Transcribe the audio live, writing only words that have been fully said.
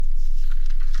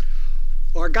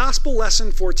Our gospel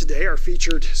lesson for today, our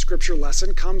featured scripture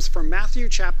lesson, comes from Matthew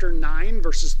chapter 9,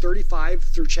 verses 35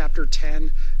 through chapter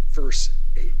 10, verse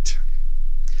 8.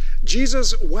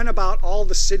 Jesus went about all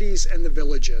the cities and the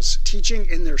villages, teaching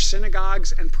in their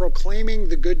synagogues and proclaiming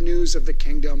the good news of the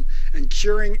kingdom and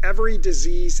curing every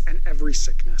disease and every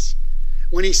sickness.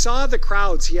 When he saw the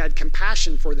crowds, he had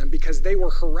compassion for them because they were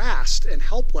harassed and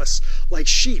helpless like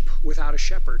sheep without a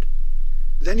shepherd.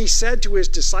 Then he said to his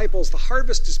disciples, "The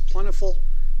harvest is plentiful,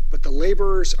 but the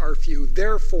laborers are few.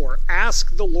 Therefore,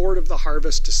 ask the Lord of the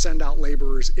harvest to send out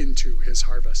laborers into his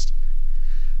harvest."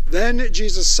 Then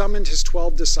Jesus summoned his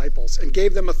 12 disciples and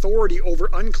gave them authority over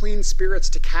unclean spirits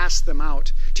to cast them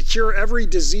out, to cure every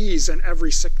disease and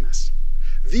every sickness.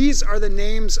 These are the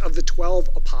names of the 12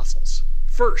 apostles.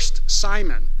 First,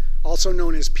 Simon, also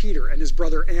known as Peter, and his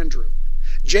brother Andrew.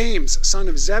 James, son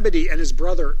of Zebedee, and his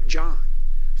brother John.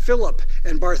 Philip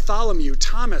and Bartholomew,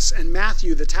 Thomas and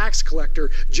Matthew the tax collector,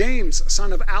 James,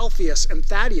 son of Alphaeus and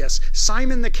Thaddeus,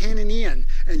 Simon the Cananean,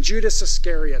 and Judas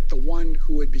Iscariot, the one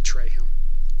who would betray him.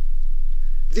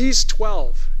 These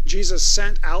 12 Jesus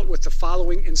sent out with the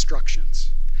following instructions.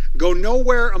 Go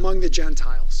nowhere among the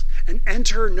Gentiles, and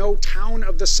enter no town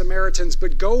of the Samaritans,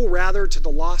 but go rather to the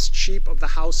lost sheep of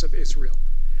the house of Israel.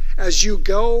 As you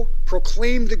go,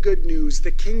 proclaim the good news,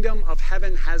 the kingdom of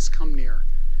heaven has come near.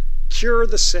 Cure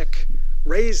the sick,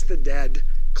 raise the dead,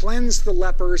 cleanse the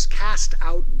lepers, cast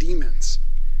out demons.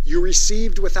 You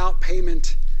received without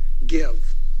payment,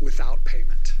 give without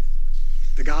payment.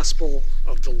 The gospel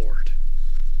of the Lord.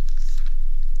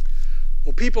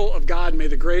 Well, people of God, may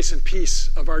the grace and peace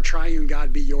of our triune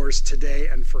God be yours today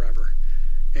and forever.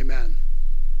 Amen.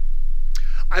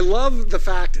 I love the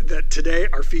fact that today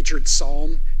our featured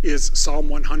psalm is Psalm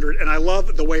 100, and I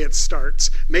love the way it starts.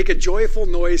 Make a joyful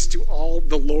noise to all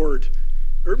the Lord.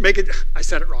 I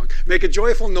said it wrong. Make a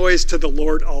joyful noise to the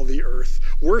Lord, all the earth.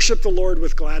 Worship the Lord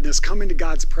with gladness. Come into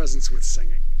God's presence with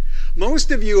singing.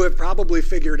 Most of you have probably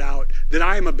figured out that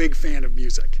I am a big fan of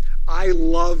music. I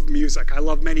love music. I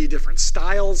love many different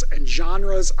styles and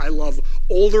genres. I love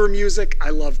older music.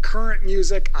 I love current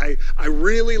music. I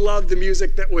really love the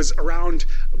music that was around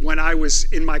when I was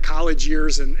in my college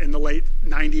years in the late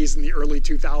 90s and the early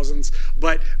 2000s,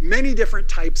 but many different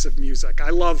types of music. I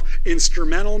love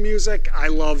instrumental music. I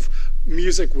love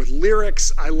music with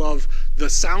lyrics. I love the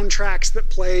soundtracks that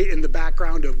play in the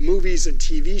background of movies and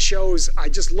TV shows. I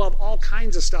just love all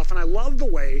kinds of stuff, and I love the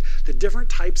way that different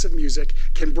types of music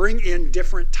can bring in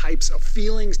different types of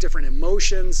feelings, different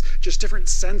emotions, just different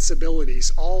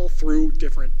sensibilities, all through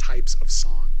different types of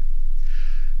song.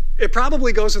 It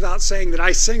probably goes without saying that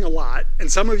I sing a lot,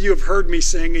 and some of you have heard me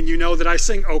sing, and you know that I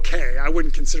sing okay. I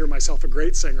wouldn't consider myself a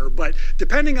great singer, but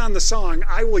depending on the song,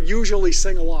 I will usually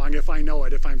sing along if I know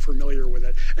it, if I'm familiar with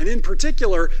it. And in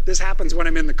particular, this happens when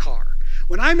I'm in the car.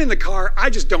 When I'm in the car,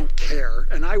 I just don't care,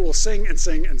 and I will sing and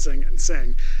sing and sing and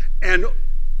sing. And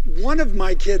one of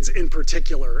my kids in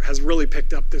particular has really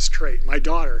picked up this trait, my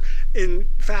daughter. In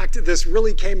fact, this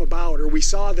really came about, or we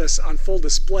saw this on full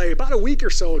display about a week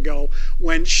or so ago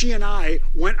when she and I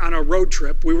went on a road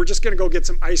trip. We were just going to go get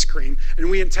some ice cream, and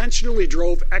we intentionally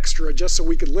drove extra just so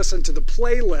we could listen to the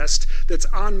playlist that's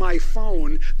on my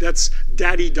phone that's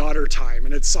daddy-daughter time,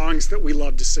 and it's songs that we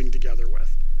love to sing together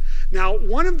with. Now,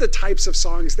 one of the types of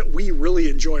songs that we really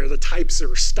enjoy, or the types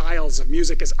or styles of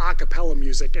music, is a cappella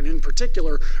music, and in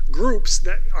particular, groups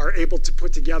that are able to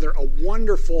put together a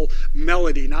wonderful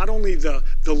melody, not only the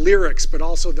lyrics, but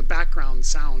also the background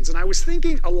sounds. And I was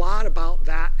thinking a lot about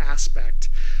that aspect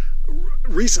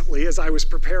recently as I was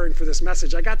preparing for this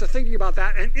message. I got to thinking about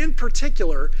that, and in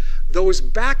particular, those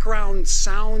background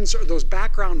sounds or those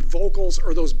background vocals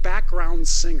or those background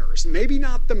singers. Maybe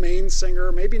not the main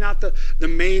singer, maybe not the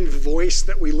main voice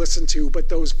that we listen to, but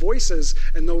those voices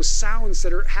and those sounds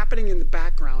that are happening in the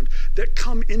background that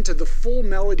come into the full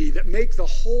melody that make the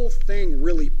whole thing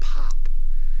really pop.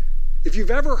 If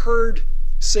you've ever heard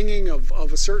singing of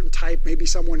a certain type, maybe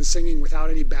someone is singing without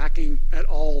any backing at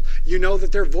all, you know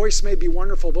that their voice may be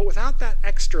wonderful, but without that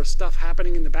extra stuff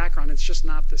happening in the background, it's just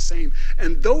not the same.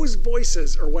 And those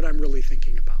voices are what I'm really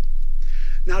thinking about.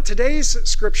 Now, today's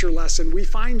scripture lesson, we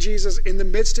find Jesus in the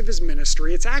midst of his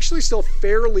ministry. It's actually still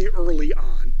fairly early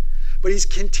on, but he's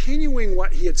continuing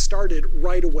what he had started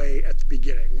right away at the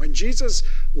beginning. When Jesus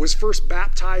was first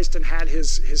baptized and had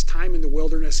his time in the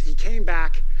wilderness, he came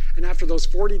back, and after those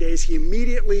 40 days, he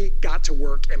immediately got to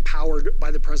work, empowered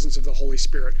by the presence of the Holy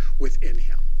Spirit within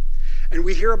him. And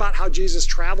we hear about how Jesus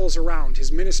travels around.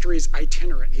 His ministry is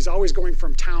itinerant. He's always going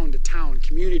from town to town,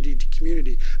 community to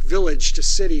community, village to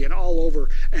city, and all over.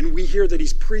 And we hear that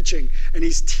he's preaching and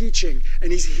he's teaching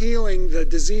and he's healing the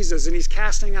diseases and he's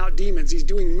casting out demons. He's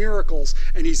doing miracles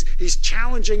and he's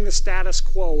challenging the status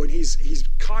quo, and he's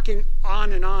talking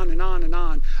on and on and on and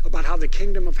on about how the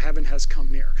kingdom of heaven has come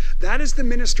near. That is the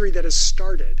ministry that has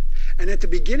started. And at the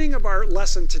beginning of our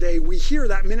lesson today, we hear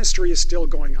that ministry is still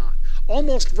going on.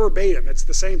 Almost verbatim, it's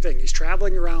the same thing. He's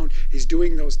traveling around, he's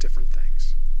doing those different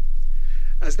things.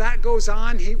 As that goes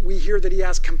on, we hear that he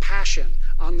has compassion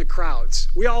on the crowds.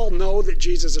 We all know that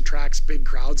Jesus attracts big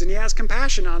crowds, and he has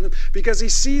compassion on them because he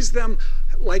sees them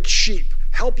like sheep,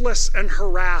 helpless and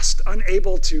harassed,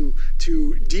 unable to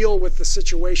deal with the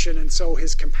situation, and so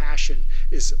his compassion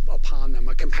is upon them.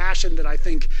 A compassion that I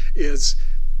think is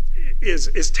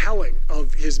telling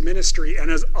of his ministry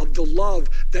and of the love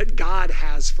that God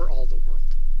has for all the world.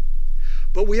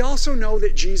 But we also know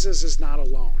that Jesus is not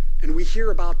alone, and we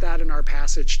hear about that in our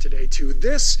passage today too.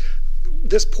 This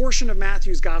portion of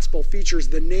Matthew's gospel features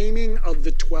the naming of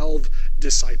the 12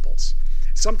 disciples.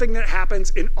 Something that happens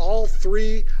in all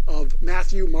three of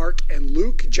Matthew, Mark, and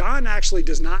Luke. John actually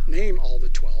does not name all the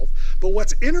 12. But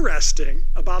what's interesting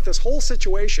about this whole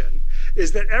situation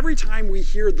is that every time we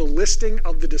hear the listing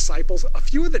of the disciples, a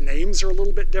few of the names are a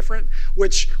little bit different,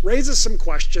 which raises some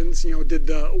questions. Did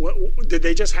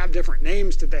they just have different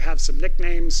names? Did they have some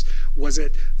nicknames? Was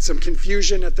it some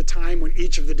confusion at the time when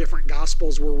each of the different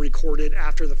gospels were recorded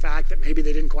after the fact that maybe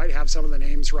they didn't quite have some of the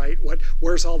names right?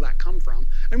 Where's all that come from?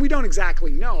 And we don't exactly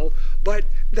know, but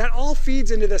that all feeds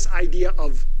into this idea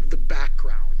of the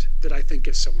background that I think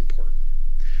is so important.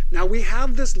 Now we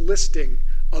have this listing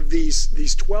of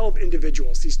these 12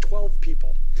 individuals, these 12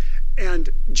 people, and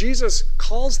Jesus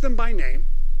calls them by name,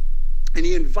 and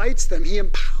he invites them, he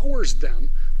empowers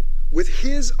them with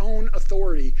his own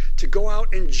authority to go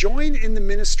out and join in the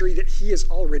ministry that he is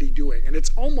already doing. And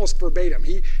it's almost verbatim.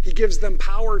 He gives them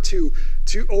power to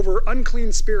over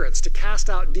unclean spirits, to cast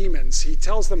out demons. He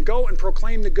tells them, go and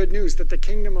proclaim the good news that the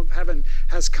kingdom of heaven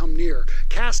has come near.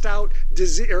 Cast out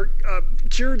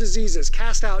cure diseases,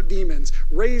 cast out demons,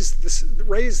 raise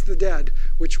the dead,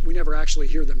 which we never actually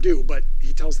hear them do, but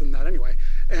he tells them that anyway.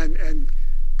 And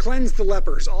cleanse the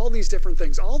lepers, all these different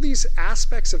things, all these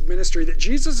aspects of ministry that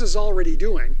Jesus is already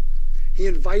doing, he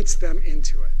invites them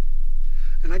into it.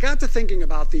 And I got to thinking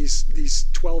about these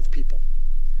 12 people.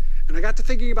 And I got to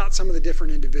thinking about some of the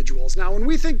different individuals. Now, when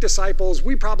we think disciples,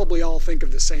 we probably all think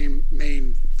of the same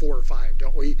main 4 or 5,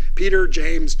 don't we? Peter,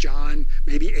 James, John,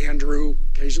 maybe Andrew,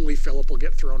 occasionally Philip will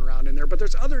get thrown around in there, but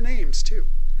there's other names too.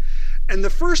 And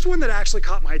the first one that actually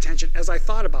caught my attention as I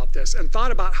thought about this and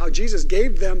thought about how Jesus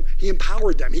he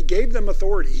empowered them, he gave them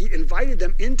authority, he invited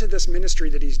them into this ministry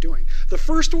that he's doing. The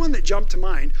first one that jumped to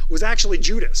mind was actually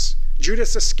Judas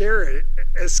Iscariot,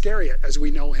 as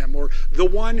we know him, or the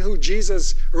one who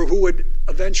would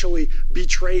eventually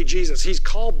betray Jesus. He's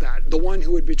called that, the one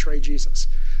who would betray Jesus.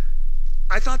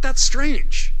 I thought that's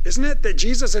strange, isn't it? That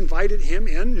Jesus invited him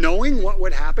in, knowing what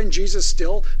would happen. Jesus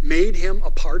still made him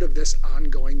a part of this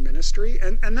ongoing ministry.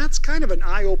 And that's kind of an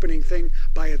eye-opening thing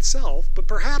by itself, but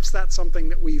perhaps that's something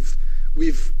that we've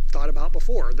thought about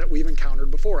before, that we've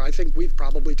encountered before. I think we've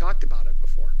probably talked about it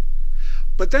before.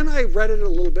 But then I read it a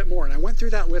little bit more, and I went through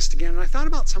that list again, and I thought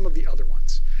about some of the other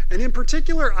ones. And in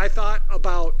particular, I thought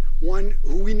about one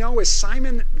who we know as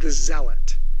Simon the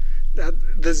Zealot.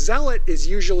 The zealot is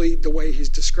usually the way he's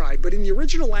described, but in the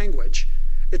original language,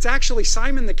 it's actually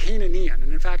Simon the Canaanian,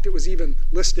 and in fact, it was even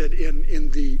listed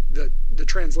in the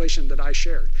translation that I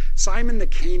shared. Simon the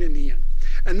Canaanian.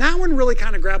 And that one really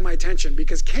kind of grabbed my attention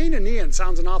because Canaanian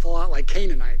sounds an awful lot like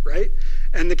Canaanite, right?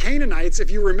 And the Canaanites,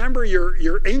 if you remember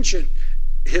your ancient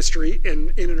history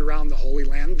in and around the Holy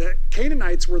Land, the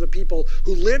Canaanites were the people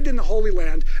who lived in the Holy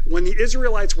Land when the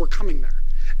Israelites were coming there.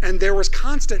 And there was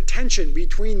constant tension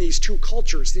between these two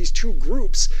cultures, these two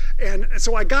groups. And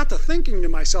so I got to thinking to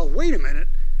myself, wait a minute,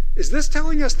 is this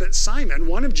telling us that Simon,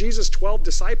 one of Jesus' 12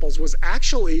 disciples, was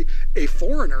actually a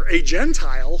foreigner, a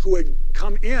Gentile who had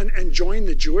come in and joined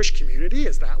the Jewish community?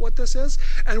 Is that what this is?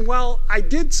 And while I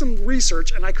did some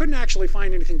research and I couldn't actually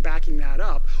find anything backing that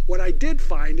up, what I did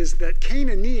find is that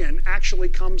Canaanian actually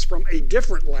comes from a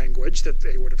different language that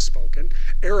they would have spoken,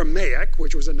 Aramaic,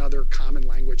 which was another common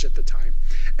language at the time.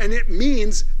 And it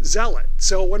means zealot.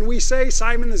 So when we say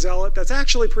Simon the Zealot, that's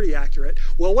actually pretty accurate.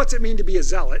 Well, what's it mean to be a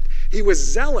zealot? He was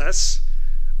zealous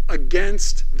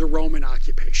against the Roman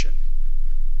occupation.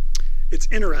 It's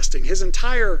interesting.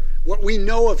 What we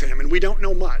know of him, and we don't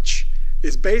know much,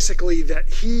 is basically that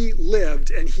he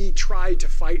lived and he tried to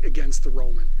fight against the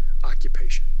Roman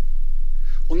occupation.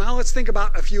 Well, now let's think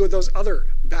about a few of those other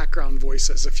background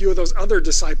voices, a few of those other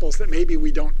disciples that maybe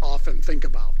we don't often think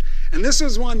about. And this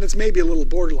is one that's maybe a little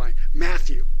borderline,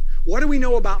 Matthew. What do we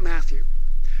know about Matthew?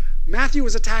 Matthew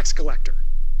was a tax collector.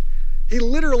 He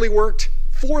literally worked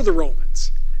for the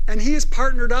Romans. And he is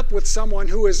partnered up with someone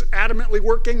who is adamantly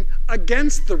working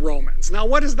against the Romans. Now,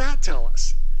 what does that tell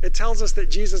us? It tells us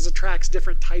that Jesus attracts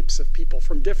different types of people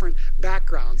from different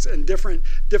backgrounds and different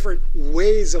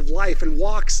ways of life and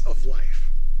walks of life.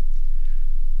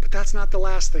 But that's not the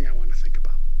last thing I want to think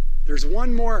about. There's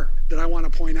one more that I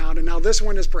want to point out, and now this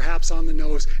one is perhaps on the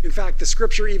nose. In fact, the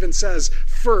scripture even says,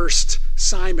 first,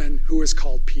 Simon, who is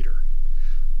called Peter.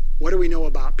 What do we know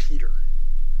about Peter?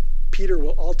 Peter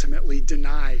will ultimately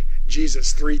deny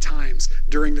Jesus 3 times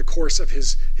during the course of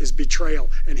his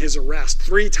betrayal and his arrest.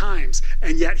 3 times,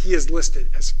 and yet he is listed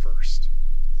as first.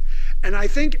 And I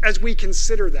think as we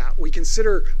consider that, we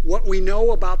consider what we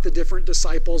know about the different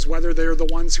disciples, whether they're the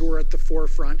ones who are at the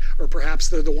forefront or perhaps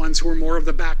they're the ones who are more of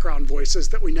the background voices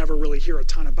that we never really hear a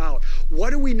ton about. What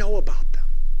do we know about them?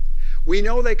 We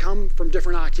know they come from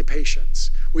different occupations.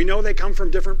 We know they come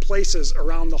from different places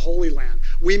around the Holy Land.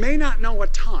 We may not know a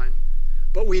ton,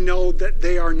 but we know that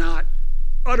they are not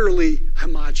utterly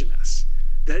homogeneous,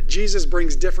 that Jesus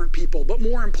brings different people, but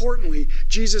more importantly,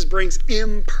 Jesus brings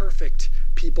imperfect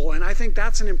people. And I think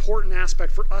that's an important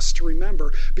aspect for us to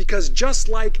remember, because just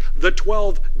like the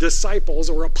 12 disciples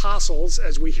or apostles,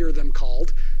 as we hear them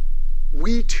called,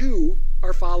 we too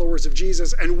are followers of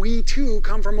Jesus, and we too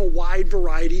come from a wide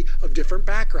variety of different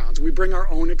backgrounds. We bring our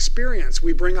own experience,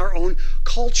 we bring our own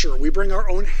culture, we bring our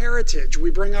own heritage,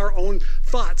 we bring our own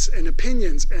thoughts and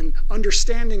opinions and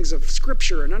understandings of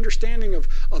Scripture and understanding of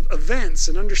events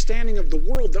and understanding of the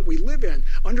world that we live in,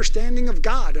 understanding of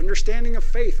God, understanding of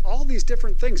faith, all these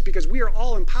different things, because we are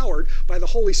all empowered by the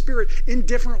Holy Spirit in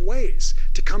different ways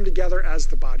to come together as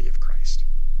the body of Christ.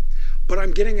 But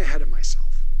I'm getting ahead of myself.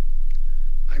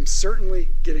 I'm certainly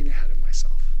getting ahead of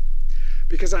myself,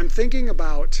 because I'm thinking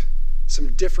about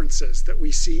some differences that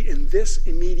we see in this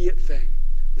immediate thing,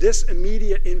 this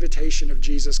immediate invitation of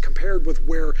Jesus compared with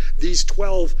where these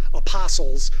 12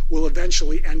 apostles will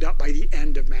eventually end up by the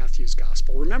end of Matthew's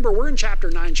gospel. Remember, we're in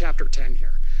chapter 9, chapter 10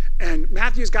 here, and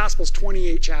Matthew's gospel is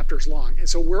 28 chapters long, and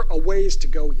so we're a ways to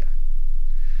go yet.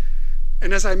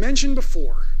 And as I mentioned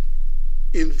before,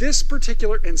 in this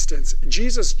particular instance,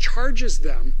 Jesus charges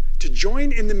them to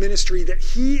join in the ministry that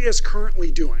he is currently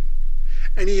doing.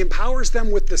 And he empowers them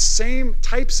with the same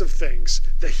types of things,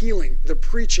 the healing, the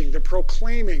preaching, the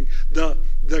proclaiming, the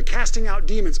casting out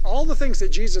demons, all the things that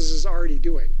Jesus is already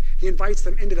doing. He invites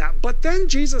them into that. But then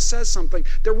Jesus says something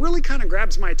that really kind of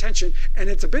grabs my attention, and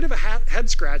it's a bit of a head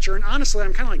scratcher. And honestly,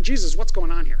 I'm kind of like, Jesus, what's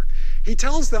going on here? He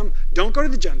tells them, don't go to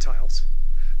the Gentiles.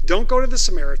 Don't go to the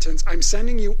Samaritans. I'm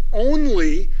sending you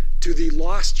only to the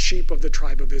lost sheep of the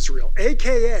tribe of Israel.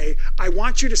 AKA, I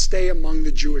want you to stay among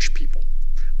the Jewish people.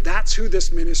 That's who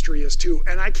this ministry is to.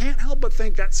 And I can't help but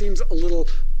think that seems a little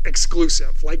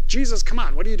exclusive. Like, Jesus, come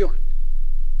on, what are you doing?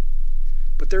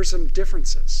 But there's some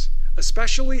differences,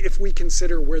 especially if we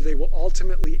consider where they will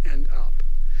ultimately end up.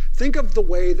 Think of the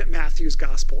way that Matthew's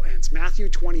gospel ends. Matthew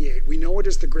 28, we know it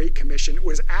is the Great Commission. It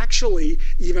was actually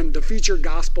even the featured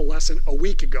gospel lesson a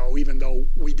week ago, even though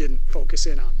we didn't focus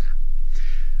in on that.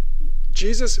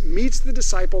 Jesus meets the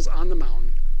disciples on the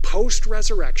mountain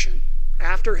post-resurrection,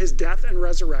 after his death and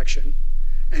resurrection,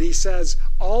 and he says,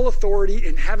 all authority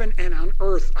in heaven and on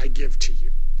earth I give to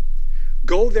you.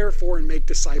 Go therefore and make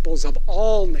disciples of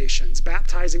all nations,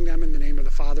 baptizing them in the name of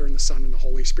the Father and the Son and the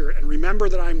Holy Spirit. And remember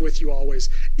that I'm with you always,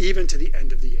 even to the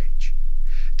end of the age.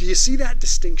 Do you see that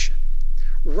distinction?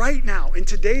 Right now, in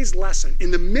today's lesson,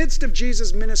 in the midst of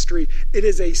Jesus' ministry, it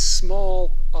is a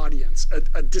small audience,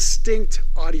 a distinct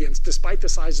audience, despite the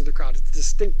size of the crowd. It's a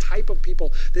distinct type of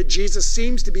people that Jesus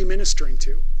seems to be ministering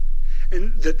to,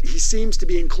 and that he seems to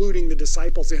be including the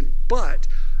disciples in. But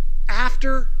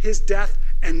after his death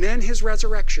and then his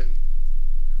resurrection,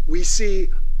 we see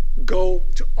go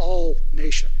to all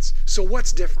nations. So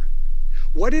what's different?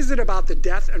 What is it about the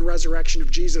death and resurrection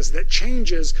of Jesus that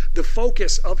changes the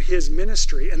focus of his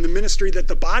ministry and the ministry that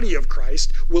the body of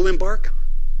Christ will embark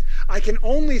on? I can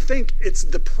only think it's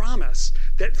the promise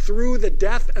that through the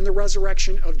death and the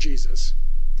resurrection of Jesus,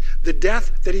 the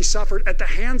death that he suffered at the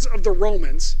hands of the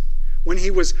Romans when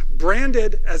he was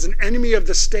branded as an enemy of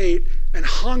the state and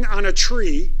hung on a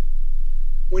tree,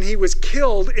 when he was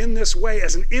killed in this way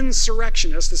as an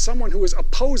insurrectionist, as someone who was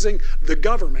opposing the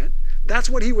government. That's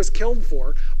what he was killed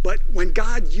for. But when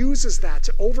God uses that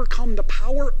to overcome the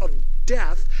power of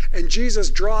death, and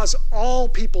Jesus draws all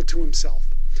people to himself.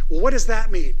 Well, what does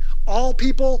that mean? All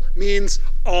people means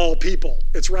all people.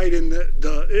 It's right in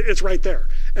it's right there.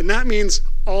 And that means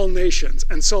all nations.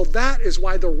 And so that is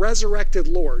why the resurrected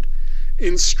Lord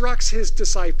instructs his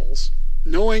disciples,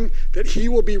 knowing that he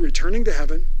will be returning to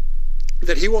heaven,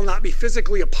 that he will not be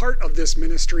physically a part of this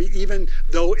ministry, even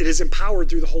though it is empowered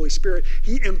through the Holy Spirit.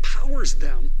 He empowers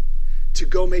them to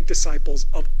go make disciples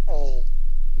of all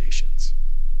nations.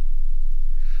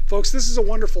 Folks, this is a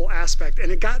wonderful aspect,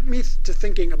 and it got me to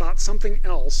thinking about something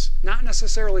else, not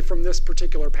necessarily from this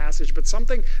particular passage, but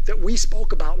something that we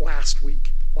spoke about last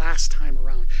time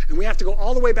around. And we have to go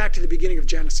all the way back to the beginning of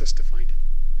Genesis to find it.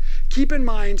 Keep in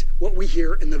mind what we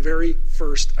hear in the very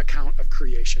first account of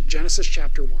creation, Genesis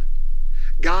chapter 1.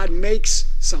 God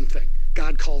makes something.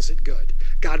 God calls it good.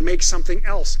 God makes something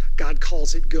else. God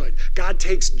calls it good. God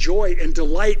takes joy and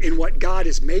delight in what God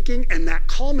is making, and that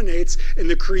culminates in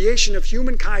the creation of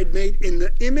humankind made in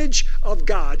the image of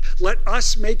God. Let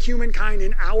us make humankind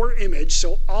in our image,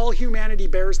 so all humanity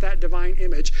bears that divine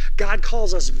image. God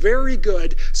calls us very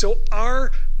good, so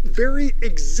our very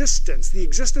existence, the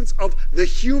existence of the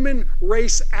human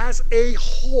race as a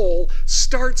whole,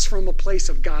 starts from a place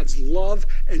of God's love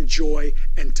and joy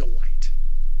and delight.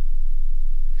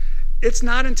 It's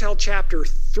not until chapter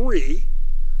 3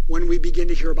 when we begin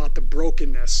to hear about the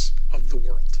brokenness of the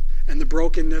world and the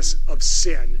brokenness of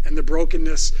sin and the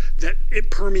brokenness that it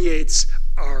permeates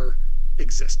our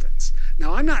existence.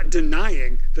 Now, I'm not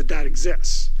denying that that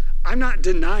exists. I'm not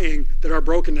denying that our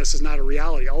brokenness is not a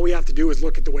reality. All we have to do is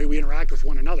look at the way we interact with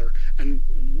one another and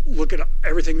look at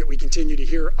everything that we continue to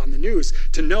hear on the news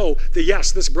to know that,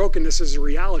 yes, this brokenness is a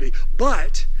reality.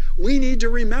 But we need to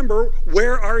remember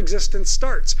where our existence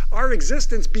starts. Our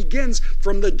existence begins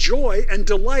from the joy and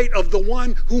delight of the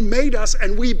one who made us,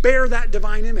 and we bear that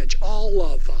divine image, all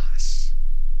of us.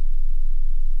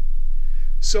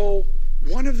 So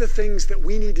one of the things that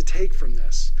we need to take from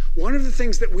this, one of the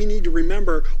things that we need to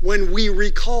remember when we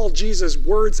recall Jesus'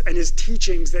 words and his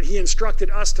teachings that he instructed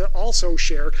us to also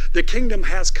share, the kingdom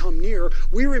has come near,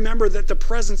 we remember that the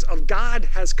presence of God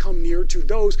has come near to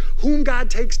those whom God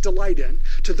takes delight in,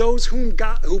 to those who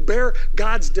bear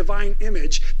God's divine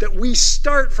image, that we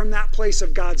start from that place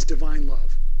of God's divine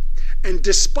love. And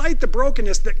despite the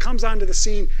brokenness that comes onto the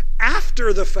scene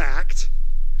after the fact,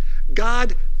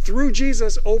 God, through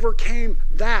Jesus, overcame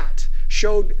that,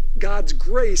 showed God's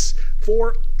grace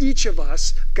for each of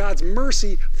us, God's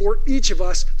mercy for each of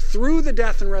us through the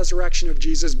death and resurrection of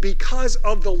Jesus because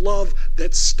of the love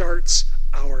that starts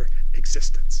our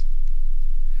existence.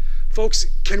 Folks,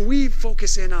 can we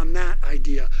focus in on that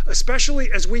idea, especially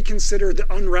as we consider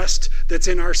the unrest that's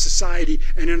in our society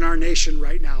and in our nation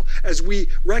right now, as we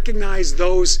recognize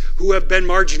those who have been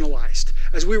marginalized,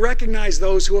 as we recognize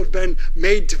those who have been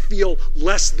made to feel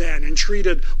less than and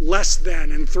treated less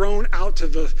than and thrown out to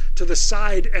the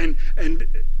side, and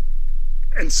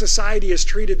society has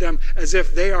treated them as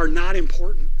if they are not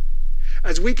important.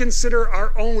 As we consider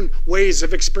our own ways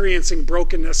of experiencing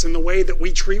brokenness and the way that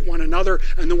we treat one another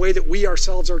and the way that we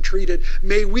ourselves are treated,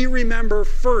 may we remember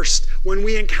first when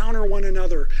we encounter one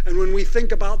another and when we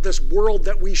think about this world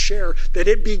that we share, that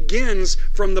it begins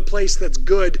from the place that's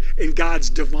good in God's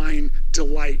divine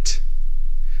delight,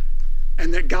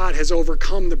 and that God has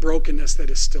overcome the brokenness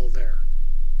that is still there.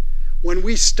 When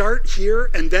we start here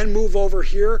and then move over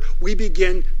here, we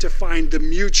begin to find the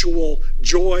mutual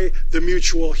joy, the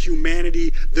mutual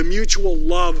humanity, the mutual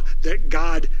love that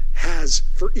God has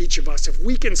for each of us. If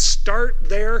we can start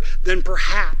there, then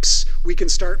perhaps we can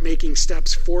start making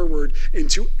steps forward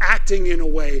into acting in a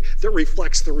way that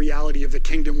reflects the reality of the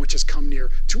kingdom which has come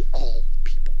near to all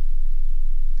people.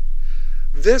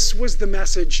 This was the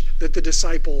message that the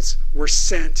disciples were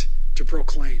sent to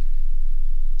proclaim.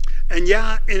 And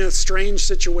yeah, in a strange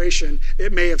situation,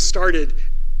 it may have started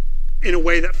in a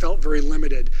way that felt very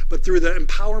limited. But through the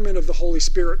empowerment of the Holy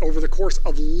Spirit over the course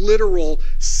of literal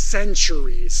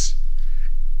centuries,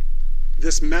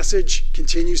 this message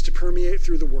continues to permeate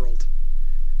through the world.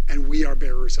 And we are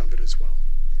bearers of it as well.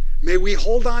 May we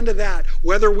hold on to that,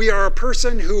 whether we are a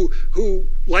person who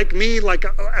like me,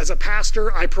 as a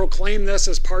pastor, I proclaim this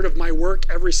as part of my work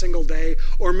every single day,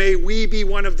 or may we be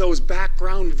one of those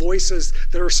background voices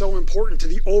that are so important to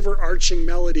the overarching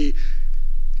melody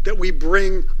that we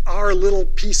bring our little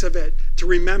piece of it to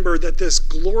remember that this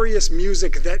glorious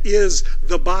music that is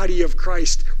the body of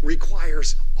Christ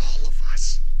requires all of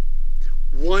us.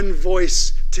 One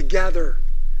voice together,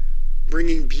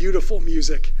 bringing beautiful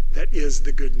music that is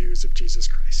the good news of Jesus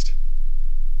Christ.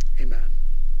 Amen.